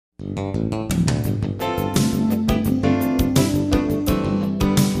I'd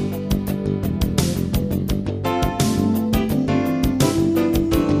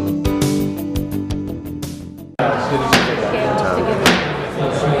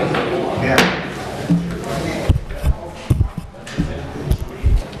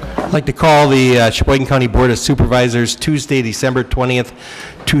like to call the Sheboygan County Board of Supervisors Tuesday, December 20th,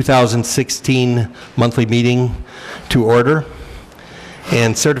 2016 monthly meeting to order.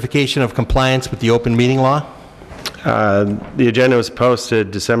 And certification of compliance with the open meeting law. The agenda was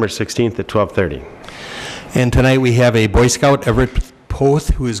posted December 16th at 12:30. And tonight we have a Boy Scout, Everett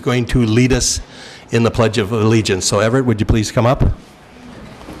Poth, who is going to lead us in the Pledge of Allegiance. So Everett, would you please come up?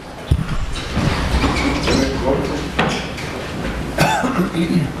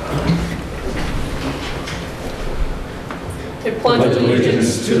 I pledge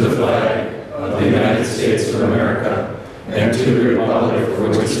allegiance to the flag of the United States of America and to the republic for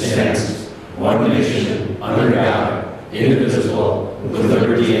which it stands, one nation, under God, indivisible, with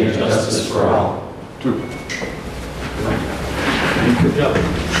liberty and justice for all.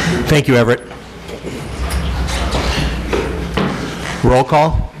 Thank you, Everett. Roll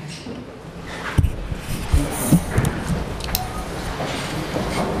call.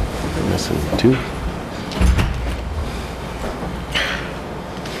 I'm missing two.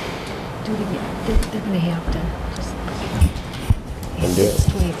 Do it again. They're going to have to just... Undo it. It's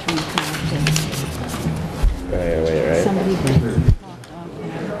 23 Right. Somebody walked off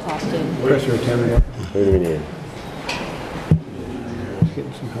and I popped in. Pressure attendant. Who do we need?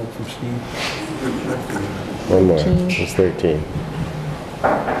 Getting some help from Steve. One more. 13. It's 13.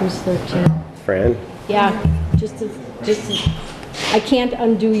 Who's 13? Fran? Yeah, I can't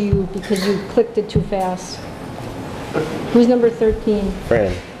undo you because you clicked it too fast. Who's number 13?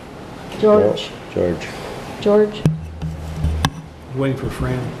 Fran? George. No, George. George? Waiting for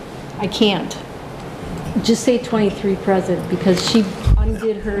Fran. I can't. Just say 23 present because she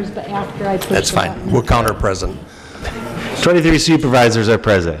undid hers, but after I pushed That's the fine. button. We'll count her present. 23 supervisors are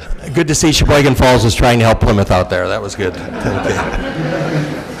present. Good to see Sheboygan Falls is trying to help Plymouth out there. That was good.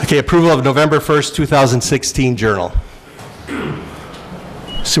 Okay, approval of November 1st, 2016 journal.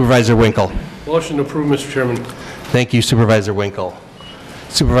 Supervisor Winkle. Motion to approve, Mr. Chairman. Thank you, Supervisor Winkle.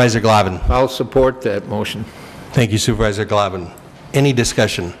 Supervisor Glavin. I'll support that motion. Thank you, Supervisor Glavin. Any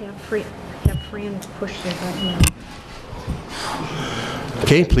discussion? Have Fran push the button.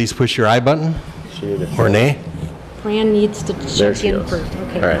 Okay, please push your I button She did. or nay. Fran needs to There check she in goes. first.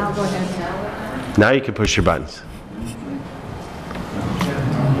 Okay, All right. now go ahead. Now you can push your buttons.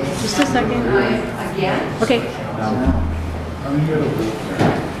 Just a second. Again? Okay.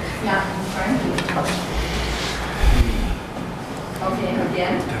 Yeah, okay,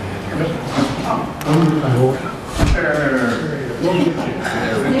 again?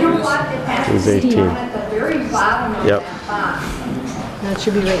 You know what? It has It was to be 18. at the very bottom of Yep. that box. That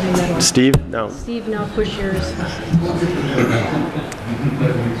should be right in the middle. Steve? No. Steve, now push yours.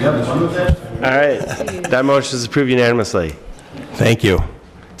 All right. That motion is approved unanimously. Thank you.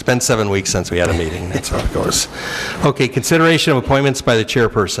 It's been 7 weeks since we had a meeting. That's how it goes. Okay, consideration of appointments by the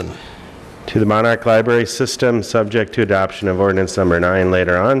chairperson. To the Monarch Library System, subject to adoption of ordinance number 9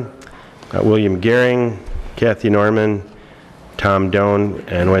 later on. William Gehring, Kathy Norman, Tom Doan,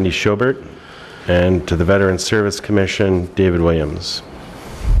 and Wendy Schobert. And to the Veterans Service Commission, David Williams.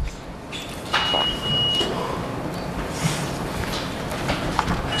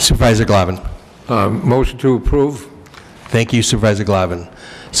 Supervisor Glavin. Motion to approve. Thank you, Supervisor Glavin.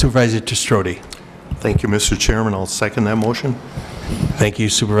 Supervisor Testrodi. Thank you, Mr. Chairman. I'll second that motion. Thank you,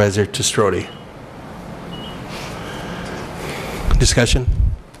 Supervisor Testrodi. Discussion?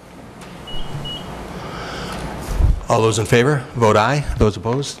 All those in favor, vote aye. Those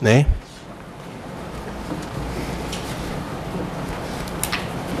opposed, nay.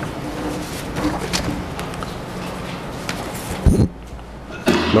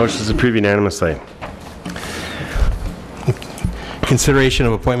 Motion is approved unanimously. Consideration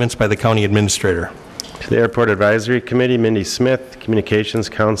of appointments by the county administrator. To the Airport Advisory Committee, Mindy Smith. Communications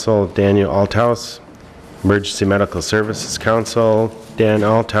Council, Daniel Althaus. Emergency Medical Services Council, Dan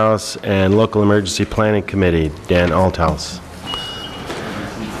Althaus. And Local Emergency Planning Committee, Dan Althaus.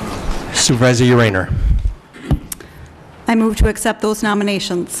 Supervisor Urainer. I move to accept those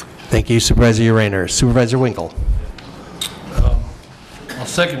nominations. Thank you, Supervisor Urainer. Supervisor Winkle. I'll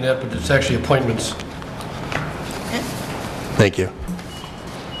second that, but it's actually appointments. Thank you.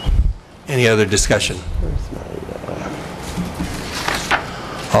 Any other discussion?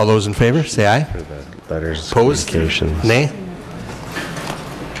 All those in favor, say aye. For the letters, Opposed? communications. Nay?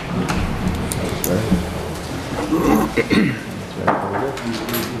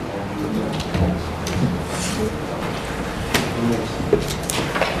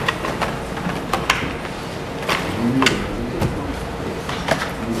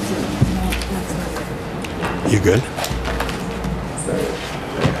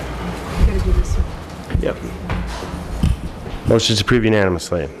 Yep. Motion to approve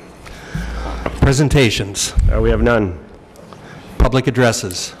unanimously. Presentations. We have none. Public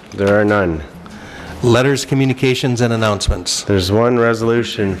addresses. There are none. Letters, communications, and announcements. There's one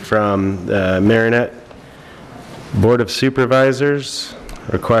resolution from the Marinette Board of Supervisors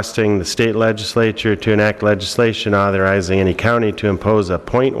requesting the state legislature to enact legislation authorizing any county to impose a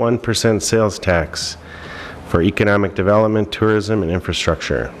 0.1% sales tax for economic development, tourism, and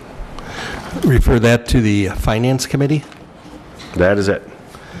infrastructure. Refer that to the Finance Committee. That is it.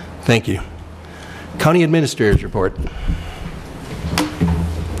 Thank you. County Administrator's report.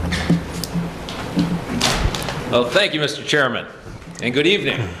 Well, thank you, Mr. Chairman, and good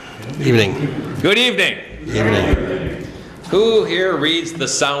evening. Evening. Good evening. Evening. Who here reads the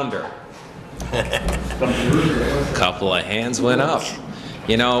Sounder? Couple of hands went up.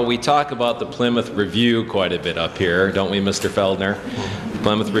 You know, we talk about the Plymouth Review quite a bit up here, don't we, Mr. Feldner?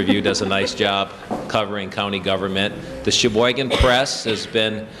 Plymouth Review does a nice job covering county government. The Sheboygan Press has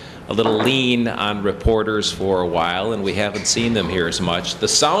been a little lean on reporters for a while, and we haven't seen them here as much. The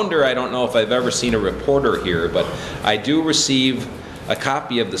Sounder, I don't know if I've ever seen a reporter here, but I do receive a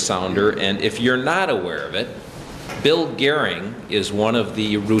copy of the Sounder, and if you're not aware of it, Bill Gehring is one of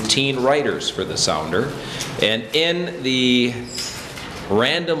the routine writers for the Sounder, and in the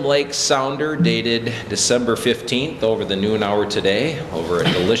Random Lake Sounder, dated December 15th, over the noon hour today, over a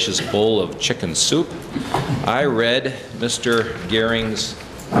delicious bowl of chicken soup, I read Mr. Gehring's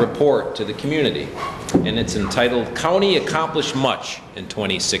report to the community, and it's entitled County Accomplished Much in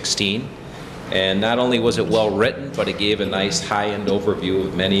 2016. And not only was it well written, but it gave a nice high-end overview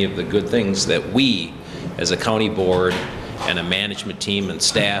of many of the good things that we as a county board and a management team and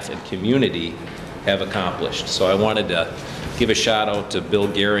staff and community have accomplished. So I wanted to give a shout out to Bill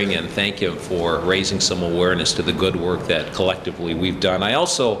Gehring and thank him for raising some awareness to the good work that collectively we've done. I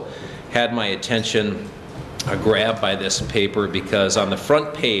also had my attention grabbed by this paper because on the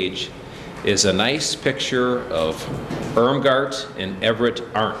front page is a nice picture of Irmgard and Everett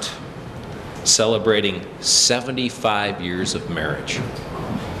Arndt celebrating 75 years of marriage.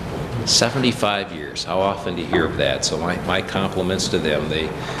 75 years. How often do you hear of that? So my compliments to them.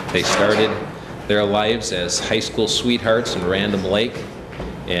 They started their lives as high school sweethearts in Random Lake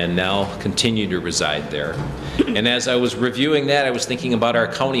and now continue to reside there. And as I was reviewing that, I was thinking about our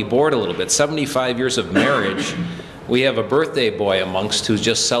county board a little bit. 75 years of marriage. We have a birthday boy amongst who's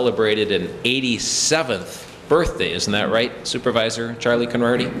just celebrated an 87th birthday. Isn't that right, Supervisor Charlie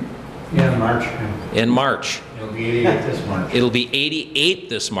Conrady? Yeah, in March. In March. It'll be 88 this March. It'll be 88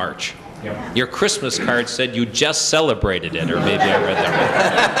 this March. Yep. Your Christmas card said you just celebrated it, or maybe I read that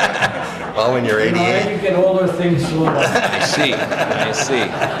right. Well, when you're 88. As you get older, things slow down. I see. I see.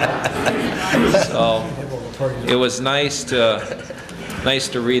 So it was nice to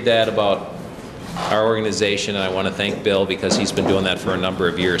read that about our organization, and I want to thank Bill because he's been doing that for a number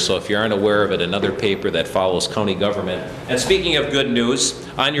of years. So if you aren't aware of it, another paper that follows county government. And speaking of good news,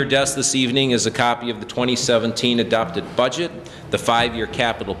 on your desk this evening is a copy of the 2017 adopted budget, the 5-year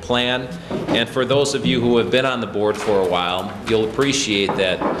capital plan, and for those of you who have been on the board for a while, you'll appreciate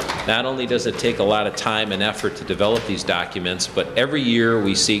that not only does it take a lot of time and effort to develop these documents, but every year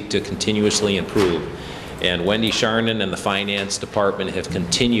we seek to continuously improve. And Wendy Sharnan and the Finance Department have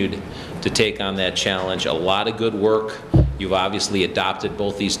continued to take on that challenge. A lot of good work. You've obviously adopted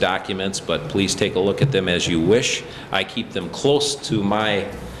both these documents, but please take a look at them as you wish. I keep them close to my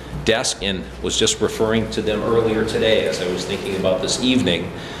desk and was just referring to them earlier today as I was thinking about this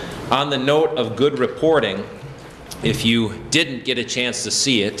evening. On the note of good reporting, if you didn't get a chance to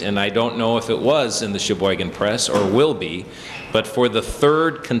see it, and I don't know if it was in the Sheboygan Press or will be, but for the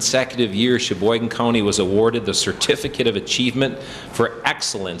 3rd consecutive year, Sheboygan County was awarded the Certificate of Achievement for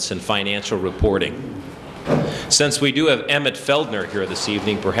Excellence in Financial Reporting. Since we do have Emmett Feldner here this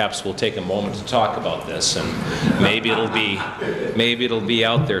evening, perhaps we'll take a moment to talk about this, and maybe it'll be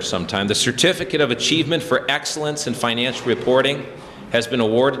out there sometime. The Certificate of Achievement for Excellence in Financial Reporting has been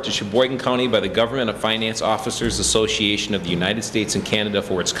awarded to Sheboygan County by the Government of Finance Officers Association of the United States and Canada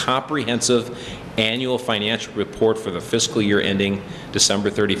for its comprehensive annual financial report for the fiscal year ending December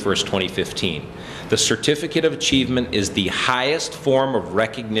 31st, 2015. The Certificate of Achievement is the highest form of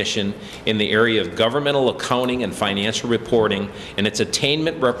recognition in the area of governmental accounting and financial reporting, and its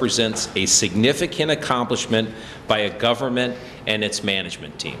attainment represents a significant accomplishment by a government and its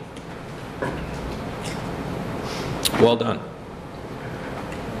management team. Well done.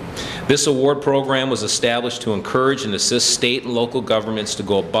 This award program was established to encourage and assist state and local governments to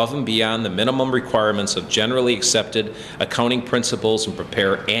go above and beyond the minimum requirements of generally accepted accounting principles and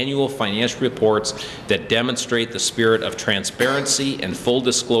prepare annual financial reports that demonstrate the spirit of transparency and full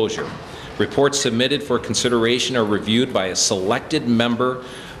disclosure. Reports submitted for consideration are reviewed by a selected member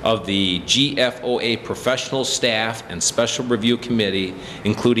of the GFOA professional staff and special review committee,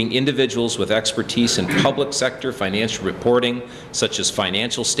 including individuals with expertise in public sector financial reporting, such as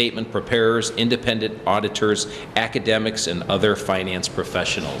financial statement preparers, independent auditors, academics, and other finance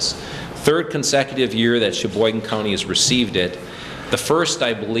professionals. Third consecutive year that Sheboygan County has received it. The first,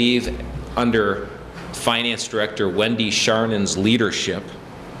 I believe, under Finance Director Wendy Sharnan's leadership.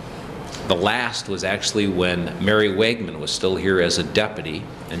 The last was actually when Mary Wegman was still here as a deputy,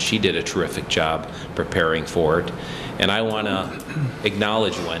 and she did a terrific job preparing for it. And I want to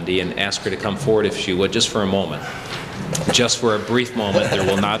acknowledge Wendy and ask her to come forward if she would, just for a moment. Just for a brief moment. There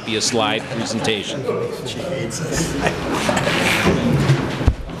will not be a slide presentation. She hates us.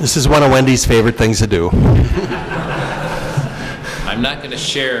 This is one of Wendy's favorite things to do. I'm not going to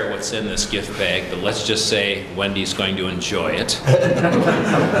share what's in this gift bag, but let's just say Wendy's going to enjoy it.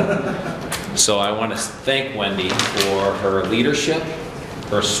 So I want to thank Wendy for her leadership,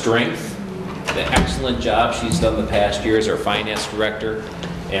 her strength, the excellent job she's done the past year as our finance director,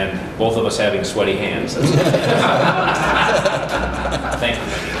 and both of us having sweaty hands. Thank you,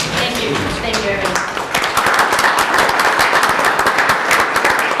 Wendy. Thank you. Thank you, everyone.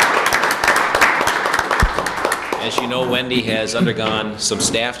 As you know, Wendy has undergone some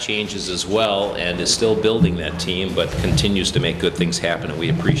staff changes as well and is still building that team, but continues to make good things happen, and we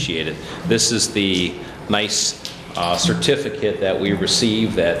appreciate it. This is the nice certificate that we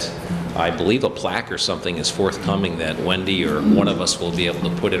received that I believe a plaque or something is forthcoming that Wendy or one of us will be able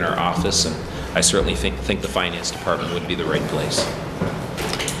to put in our office, and I certainly think the finance department would be the right place.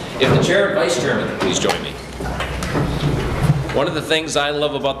 If the chair and vice chairman could please join me. One of the things I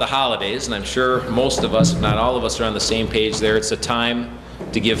love about the holidays, and I'm sure most of us, if not all of us, are on the same page there, it's a time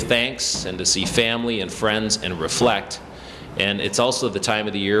to give thanks and to see family and friends and reflect. And it's also the time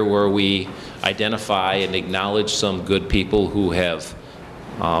of the year where we identify and acknowledge some good people who have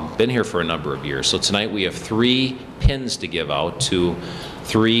been here for a number of years. So tonight we have 3 pins to give out to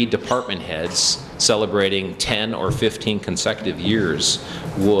 3 department heads celebrating 10 or 15 consecutive years.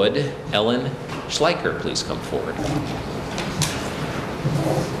 Would Ellen Schleicher please come forward?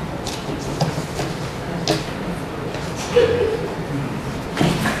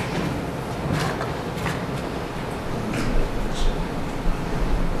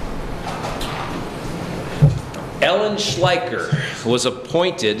 Ellen Schleicher was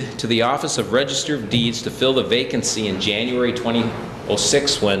appointed to the Office of Register of Deeds to fill the vacancy in January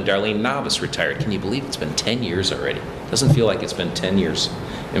 2006 when Darlene Novice retired. Can you believe it's been 10 years already? Doesn't feel like it's been 10 years.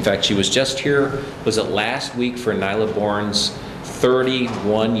 In fact, she was just here, was it last week for Nyla Bourne's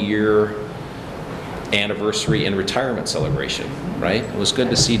 31-year anniversary and retirement celebration, right? It was good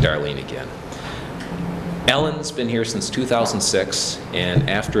to see Darlene again. Ellen's been here since 2006, and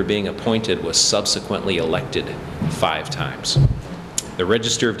after being appointed was subsequently elected 5 times. The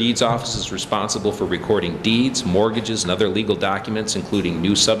Register of Deeds office is responsible for recording deeds, mortgages, and other legal documents, including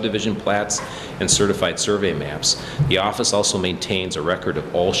new subdivision plats and certified survey maps. The office also maintains a record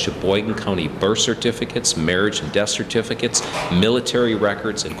of all Sheboygan County birth certificates, marriage and death certificates, military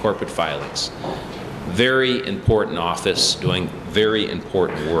records, and corporate filings. Very important office, doing very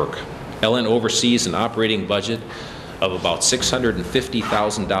important work. Ellen oversees an operating budget of about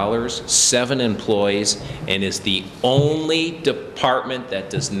 $650,000, 7 employees, and is the only department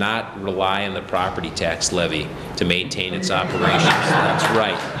that does not rely on the property tax levy to maintain its operations. That's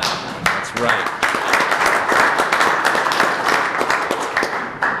right. That's right.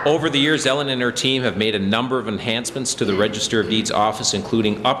 Over the years, Ellen and her team have made a number of enhancements to the Register of Deeds office,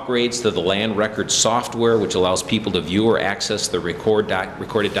 including upgrades to the land record software, which allows people to view or access the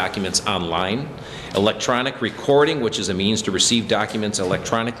recorded documents online, electronic recording, which is a means to receive documents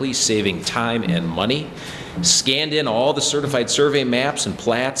electronically, saving time and money, scanned in all the certified survey maps and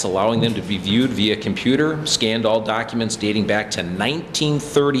plats, allowing them to be viewed via computer, scanned all documents dating back to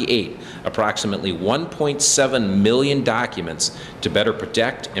 1938, approximately 1.7 million documents to better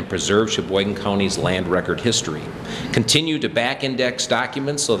protect and preserve Sheboygan County's land record history. Continue to back index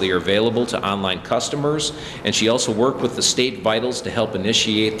documents so they are available to online customers, and she also worked with the state vitals to help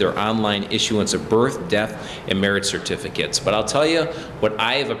initiate their online issuance of birth, death, and marriage certificates. But I'll tell you what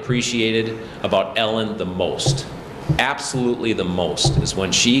I have appreciated about Ellen the most, absolutely the most, is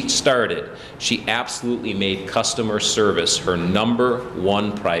when she started, she absolutely made customer service her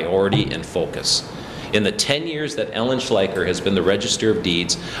 #1 priority and focus. In the 10 years that Ellen Schleicher has been the Register of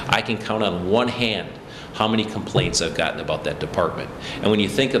Deeds, I can count on one hand how many complaints I've gotten about that department. And when you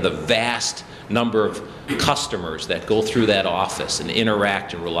think of the vast number of customers that go through that office and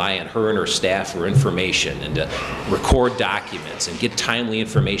interact and rely on her and her staff for information and to record documents and get timely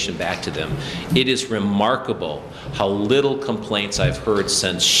information back to them, it is remarkable how little complaints I've heard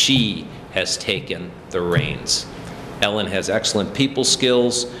since she has taken the reins. Ellen has excellent people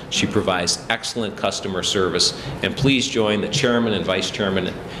skills, she provides excellent customer service, and please join the chairman and vice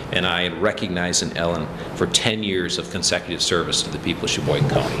chairman and I in recognizing Ellen for 10 years of consecutive service to the people of Sheboygan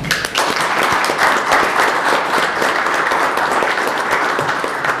County.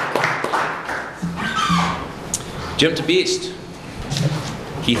 Jim DeBeest.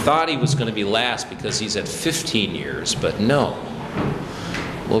 He thought he was going to be last because he's at 15 years, but no.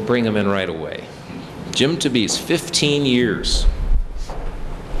 We'll bring him in right away. Jim DeBeest, 15 years.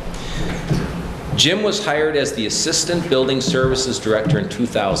 Jim was hired as the Assistant Building Services Director in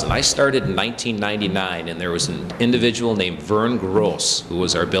 2000. I started in 1999, and there was an individual named Vern Gross, who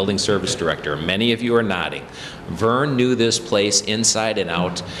was our Building Service Director. Many of you are nodding. Vern knew this place inside and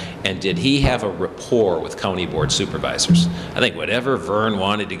out, and did he have a rapport with County Board Supervisors? I think whatever Vern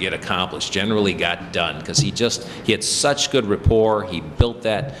wanted to get accomplished generally got done, because he had such good rapport, he built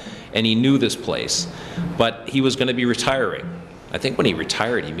that, and he knew this place. But he was going to be retiring. I think when he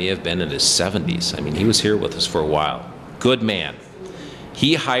retired, he may have been in his 70s. I mean, he was here with us for a while. Good man.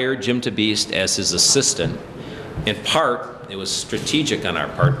 He hired Jim DeBeest as his assistant. In part, it was strategic on our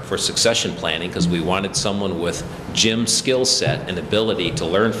part for succession planning because we wanted someone with Jim's skill set and ability to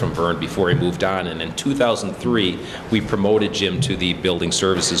learn from Vern before he moved on. And in 2003, we promoted Jim to the Building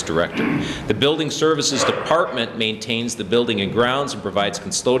Services Director. The Building Services Department maintains the building and grounds and provides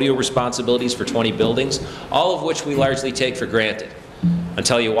custodial responsibilities for 20 buildings, all of which we largely take for granted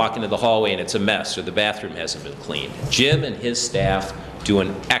until you walk into the hallway and it's a mess or the bathroom hasn't been cleaned. Jim and his staff do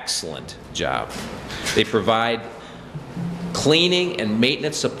an excellent job. They provide cleaning and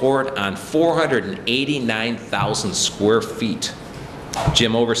maintenance support on 489,000 square feet.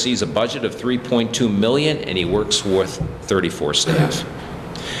 Jim oversees a budget of $3.2 million and he works with 34 staff.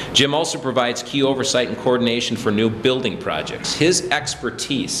 Jim also provides key oversight and coordination for new building projects. His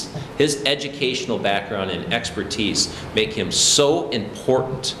expertise, his educational background and expertise make him so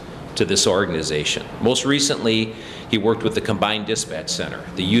important to this organization. Most recently, he worked with the Combined Dispatch Center,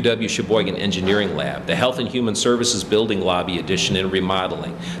 the UW Sheboygan Engineering Lab, the Health and Human Services Building Lobby addition and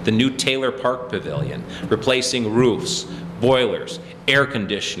remodeling, the new Taylor Park Pavilion, replacing roofs, boilers, air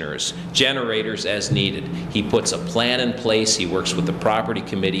conditioners, generators as needed. He puts a plan in place, he works with the property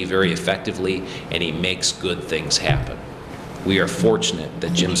committee very effectively, and he makes good things happen. We are fortunate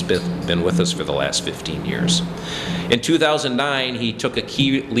that Jim's been with us for the last 15 years. In 2009, he took a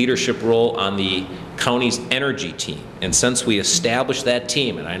key leadership role on the county's energy team. And since we established that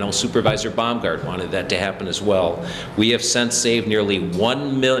team, and I know Supervisor Baumgart wanted that to happen as well, we have since saved nearly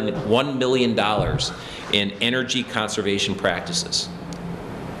 $1 million in energy conservation practices.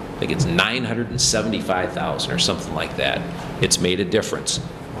 I think it's $975,000 or something like that. It's made a difference.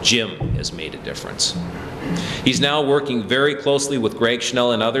 Jim has made a difference. He's now working very closely with Greg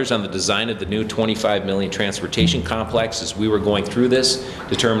Schnell and others on the design of the new $25 million transportation complex as we were going through this,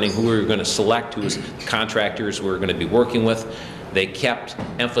 determining who we were going to select, who was contractors we were going to be working with. They kept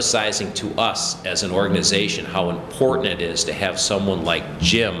emphasizing to us as an organization how important it is to have someone like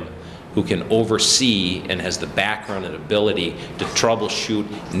Jim who can oversee and has the background and ability to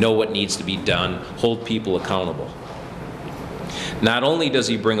troubleshoot, know what needs to be done, hold people accountable. Not only does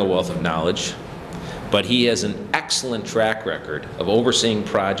he bring a wealth of knowledge, but he has an excellent track record of overseeing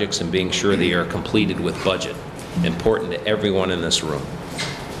projects and being sure they are completed with budget, important to everyone in this room.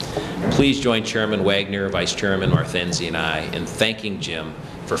 Please join Chairman Wagner, Vice Chairman Marthenzi, and I in thanking Jim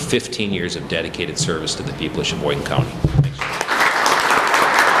for 15 years of dedicated service to the people of Sheboygan County.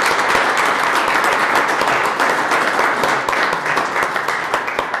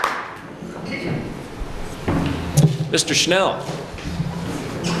 Mr. Schnell.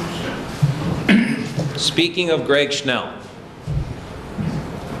 Speaking of Greg Schnell,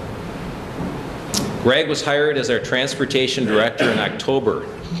 Greg was hired as our Transportation Director in October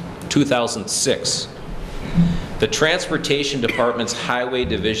 2006. The Transportation Department's Highway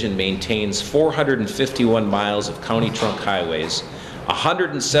Division maintains 451 miles of county trunk highways,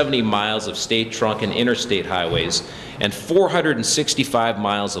 170 miles of state trunk and interstate highways, and 465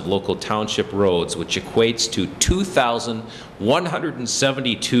 miles of local township roads, which equates to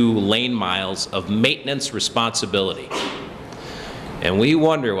 2,172 lane miles of maintenance responsibility. And we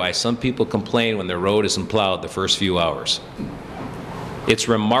wonder why some people complain when their road isn't plowed the first few hours. It's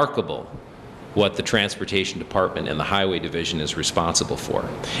remarkable what the Transportation Department and the Highway Division is responsible for.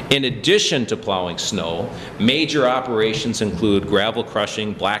 In addition to plowing snow, major operations include gravel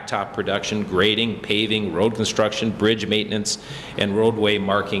crushing, blacktop production, grading, paving, road construction, bridge maintenance, and roadway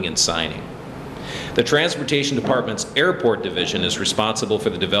marking and signing. The Transportation Department's Airport Division is responsible for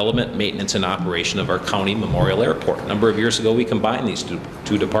the development, maintenance, and operation of our county Memorial Airport. A number of years ago, we combined these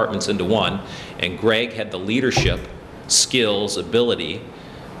two departments into one, and Greg had the leadership, skills, ability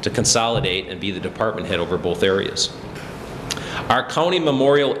to consolidate and be the department head over both areas. Our county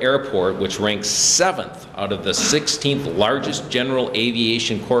Memorial Airport, which ranks 7th out of the 16th largest general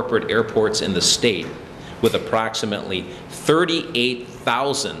aviation corporate airports in the state, with approximately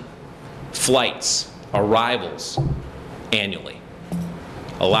 38,000 flights, arrivals annually.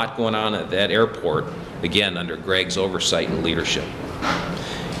 A lot going on at that airport, again, under Greg's oversight and leadership.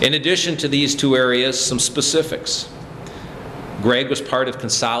 In addition to these two areas, some specifics. Greg was part of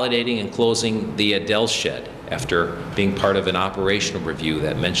consolidating and closing the Adele shed after being part of an operational review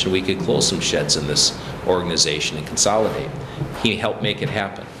that mentioned we could close some sheds in this organization and consolidate. He helped make it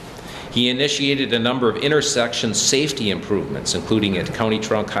happen. He initiated a number of intersection safety improvements, including at County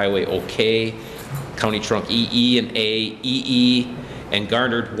Trunk Highway OK, County Trunk EE and A, EE, and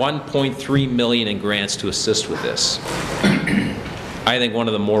garnered $1.3 million in grants to assist with this. I think one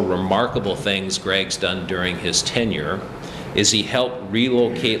of the more remarkable things Greg's done during his tenure is he helped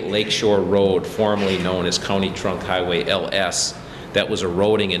relocate Lakeshore Road, formerly known as County Trunk Highway LS, that was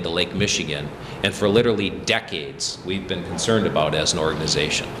eroding into Lake Michigan, and for literally decades we've been concerned about as an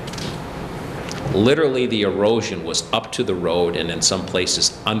organization. Literally, the erosion was up to the road and in some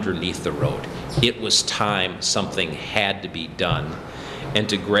places underneath the road. It was time something had to be done. And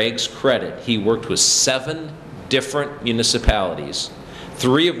to Greg's credit, he worked with 7 different municipalities,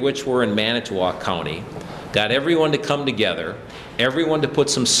 3 of which were in Manitowoc County, got everyone to come together, everyone to put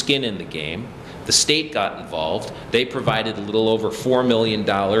some skin in the game. The state got involved. They provided a little over $4 million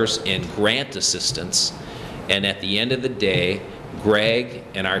in grant assistance. And at the end of the day, Greg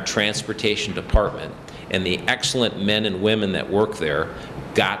and our transportation department and the excellent men and women that work there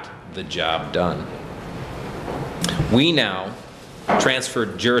got the job done. We now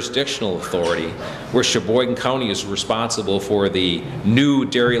transferred jurisdictional authority where Sheboygan County is responsible for the new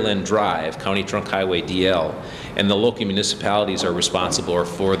Dairyland Drive, County Trunk Highway DL, and the local municipalities are responsible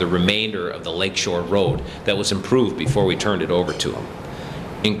for the remainder of the Lakeshore Road that was improved before we turned it over to them.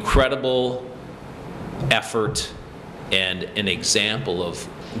 Incredible effort and an example of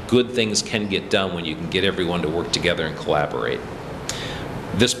good things can get done when you can get everyone to work together and collaborate.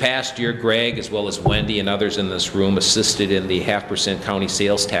 This past year, Greg, as well as Wendy and others in this room, assisted in the 0.5% county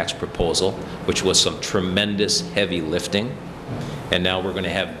sales tax proposal, which was some tremendous heavy lifting. And now we're going to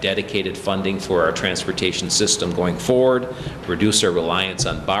have dedicated funding for our transportation system going forward, reduce our reliance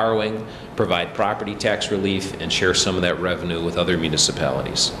on borrowing, provide property tax relief, and share some of that revenue with other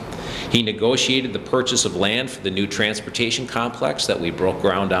municipalities. He negotiated the purchase of land for the new transportation complex that we broke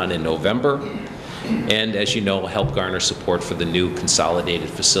ground on in November, and as you know, helped garner support for the new consolidated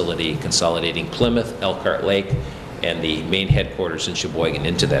facility, consolidating Plymouth, Elkhart Lake, and the main headquarters in Sheboygan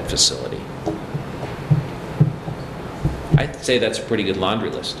into that facility. I'd say that's a pretty good laundry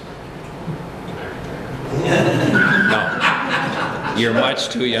list. No, you're much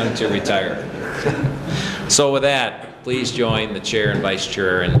too young to retire. So with that, please join the chair and vice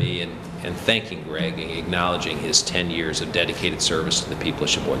chair and me in thanking Greg and acknowledging his 10 years of dedicated service to the people of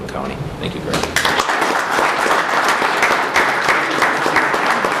Sheboygan County. Thank you, Greg.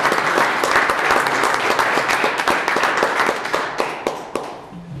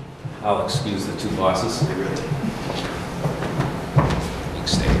 I'll excuse the 2 bosses. You can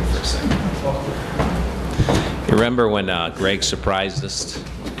stay here for a second. You remember when Greg surprised us?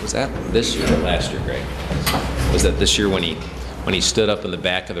 Was that this year or last year, Greg? Was that this year when he stood up in the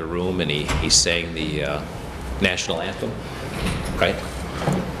back of the room and he sang the national anthem, right?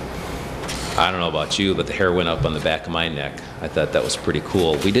 I don't know about you, but the hair went up on the back of my neck. I thought that was pretty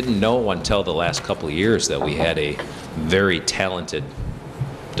cool. We didn't know until the last couple of years that we had a very talented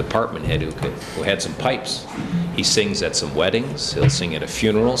department head who had some pipes. He sings at some weddings, he'll sing at a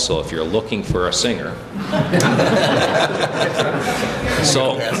funeral, so if you're looking for a singer.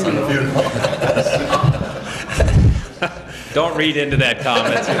 So, don't read into that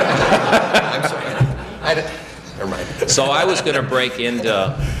comment. I'm sorry. Never mind. So I was going to break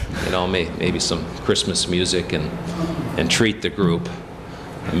into, maybe some Christmas music and treat the group.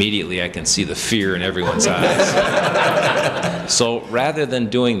 Immediately I can see the fear in everyone's eyes. So rather than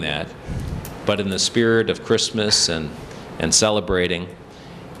doing that, but in the spirit of Christmas and celebrating,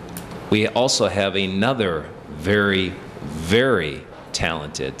 we also have another very, very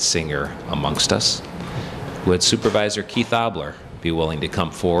talented singer amongst us. Would Supervisor Keith Obler be willing to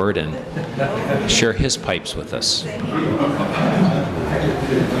come forward and share his pipes with us?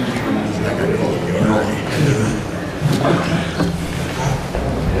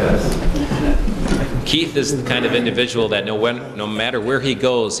 Keith is the kind of individual that no matter where he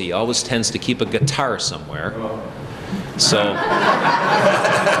goes, he always tends to keep a guitar somewhere. So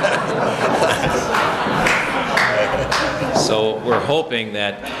we're hoping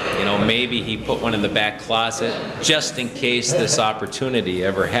that, maybe he put one in the back closet just in case this opportunity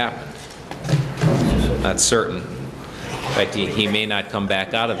ever happened. Not certain. In fact, he may not come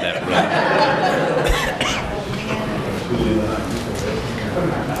back out of that room.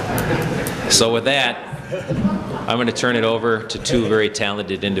 So with that, I'm going to turn it over to two very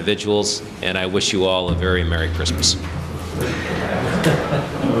talented individuals, and I wish you all a very Merry Christmas.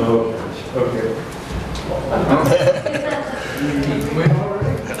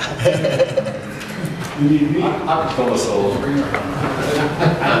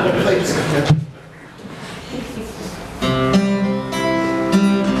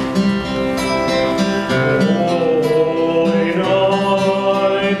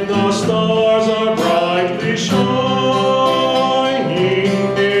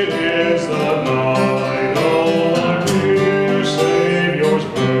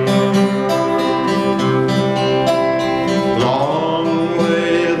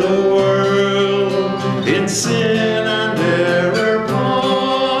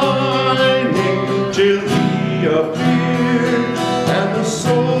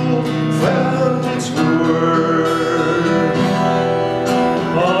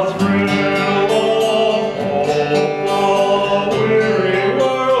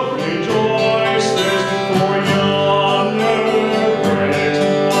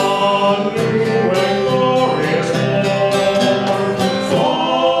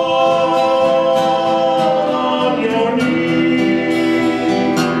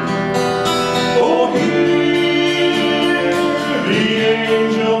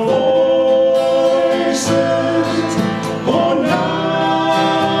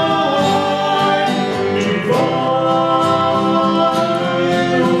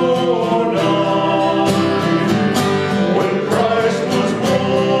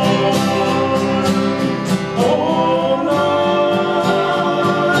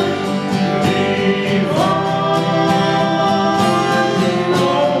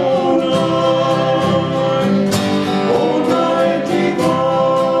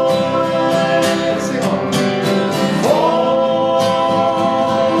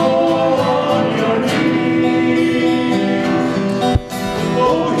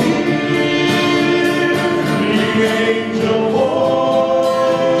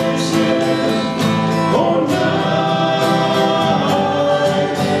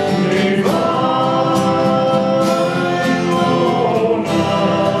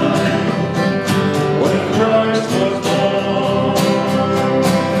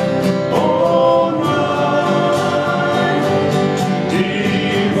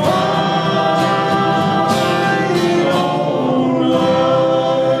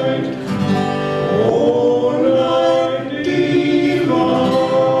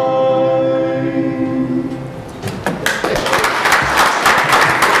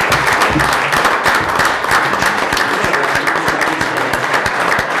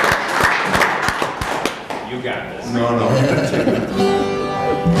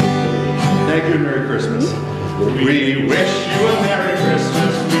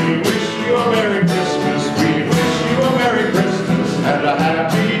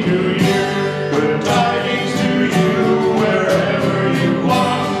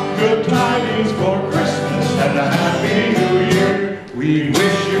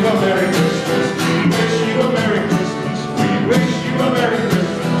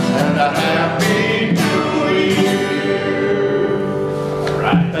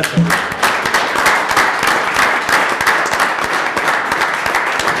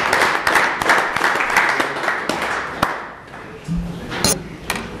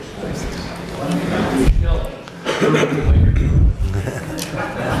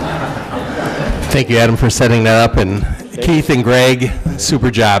 Thank you, Adam, for setting that up, and Keith and Greg, super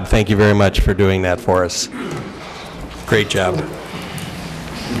job. Thank you very much for doing that for us. Great job.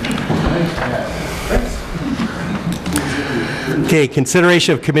 Okay,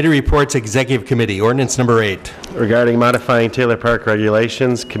 consideration of committee reports, Executive Committee, Ordinance number 8. Regarding modifying Taylor Park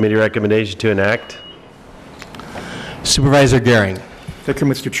regulations, committee recommendation to enact. Supervisor Gehring. Thank you,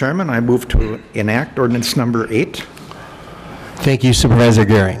 Mr. Chairman. I move to enact ordinance number 8. Thank you, Supervisor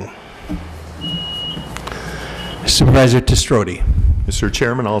Gehring. Supervisor Testrodi. Mr.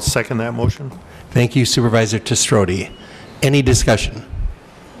 Chairman, I'll second that motion. Thank you, Supervisor Testrodi. Any discussion?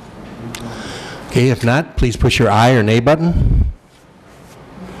 Okay, if not, please push your aye or nay button.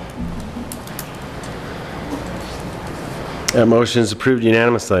 That motion is approved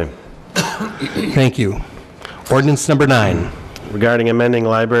unanimously. Thank you. Ordinance number 9. Regarding amending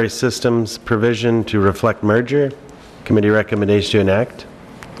library systems provision to reflect merger, committee recommendation to enact.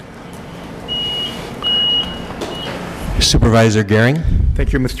 Supervisor Gehring.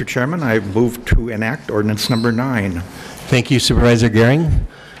 Thank you, Mr. Chairman. I move to enact ordinance number 9. Thank you, Supervisor Gehring.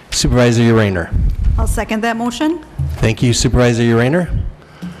 Supervisor Urainer. I'll second that motion. Thank you, Supervisor Urainer.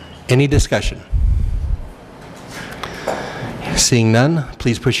 Any discussion? Seeing none,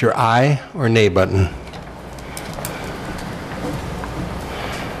 please push your aye or nay button.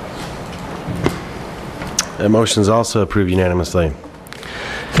 That motion is also approved unanimously.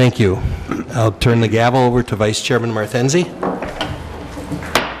 Thank you. I'll turn the gavel over to Vice Chairman Marthenzi.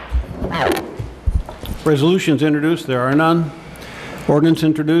 Resolutions introduced, there are none. Ordinance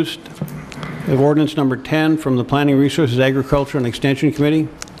introduced. We have ordinance number 10 from the Planning, Resources, Agriculture, and Extension Committee.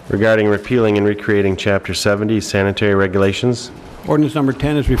 Regarding repealing and recreating Chapter 70 sanitary regulations. Ordinance number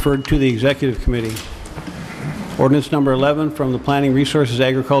 10 is referred to the Executive Committee. Ordinance number 11 from the Planning, Resources,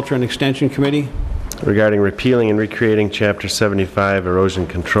 Agriculture, and Extension Committee. Regarding repealing and recreating Chapter 75 erosion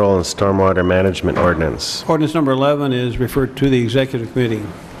control and stormwater management ordinance. Ordinance number 11 is referred to the Executive Committee.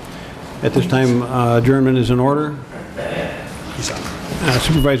 At this time, adjournment is in order.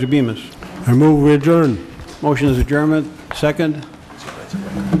 Supervisor Bemis. I move we adjourn. Motion is adjournment. Second.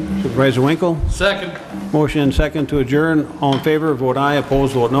 Supervisor Winkle. Second. Motion and second to adjourn. All in favor, vote aye.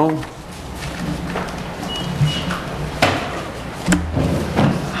 Opposed, vote no.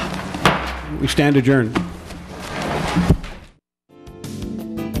 We stand adjourned.